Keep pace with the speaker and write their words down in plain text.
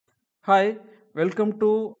Hi, welcome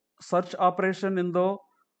to search operation in the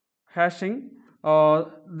hashing.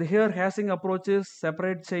 Here hashing approach is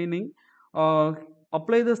separate chaining. Uh,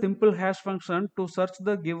 Apply the simple hash function to search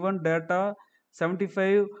the given data.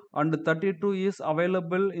 75 and 32 is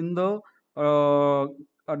available in the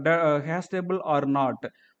hash table or not.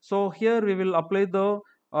 So here we will apply the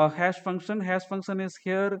hash function. Hash function is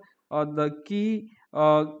here. The key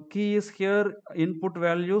is here. Input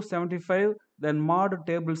value 75. Then mod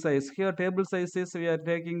table size. Here table size is we are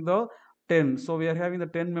taking the 10. So we are having the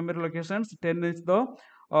 10 memory locations. 10 is the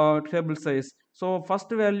table size. So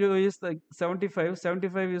first value is the 75.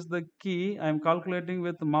 75 is the key. I am calculating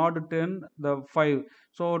with mod 10 the 5.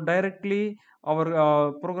 So directly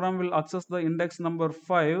our program will access the index number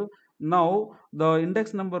 5. Now the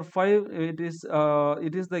index number 5, it is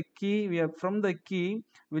the key. We have from the key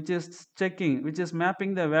which is checking, which is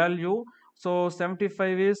mapping the value. So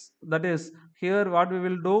 75 is, that is, here what we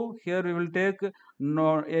will do, here we will take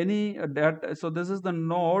no any data. So this is the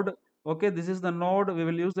node. Okay, this is the node. We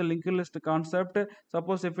will use the linked list concept.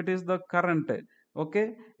 Suppose if it is the current,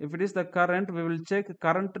 okay, if it is the current, we will check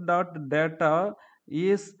current dot data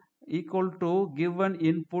is equal to given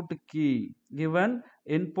input key. Given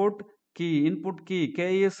input key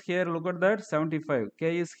k is here, look at that, 75.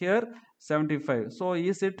 K is here 75. So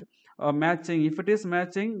is it matching? If it is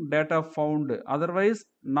matching, data found, otherwise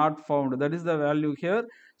not found. That is the value here.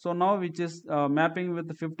 So now which is mapping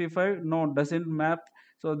with 55, no, doesn't map.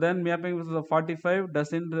 So then mapping with the 45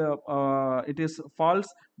 doesn't, it is false.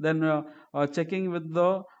 Then checking with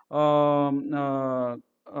the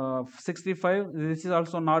 65, this is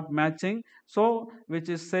also not matching. So which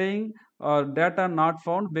is saying data not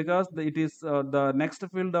found, because it is the next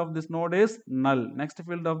field of this node is null. Next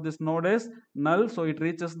field of this node is null. So it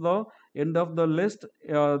reaches the end of the list.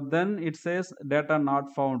 Then it says data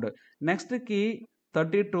not found. Next key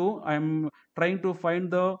 32, I am trying to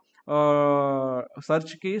find the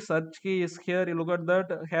search key. Search key is here. You look at that,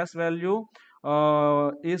 hash value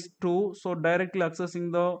is 2. So directly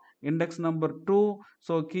accessing the index number 2.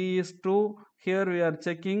 So key is 2. Here we are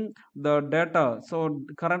checking the data. So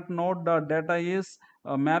current node data is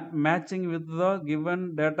matching with the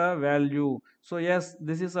given data value. So yes,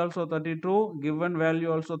 this is also 32, given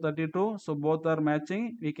value also 32. So both are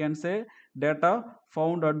matching. We can say data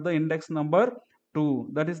found at the index number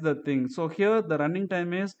 2. That is the thing. So here the running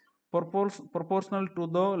time is proportional to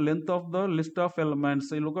the length of the list of elements.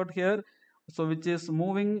 So you look at here, so which is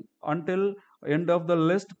moving until end of the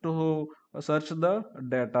list to search the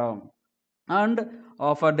data. And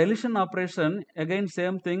for deletion operation, again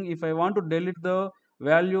same thing. If I want to delete the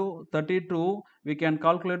value 32, we can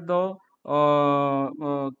calculate the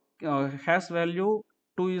hash value.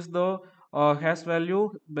 2 is the hash value,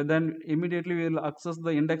 but then immediately we will access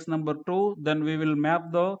the index number 2. Then we will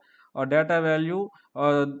map the data value.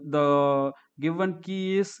 The given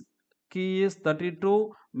key is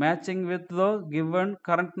 32, matching with the given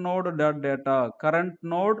current node dot data. Current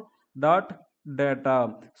node dot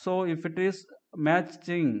data. So if it is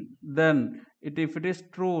matching, then if it is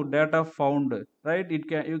true, data found, right,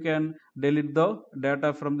 you can delete the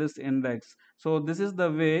data from this index. So this is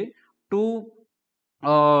the way to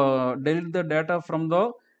delete the data from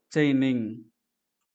the chaining.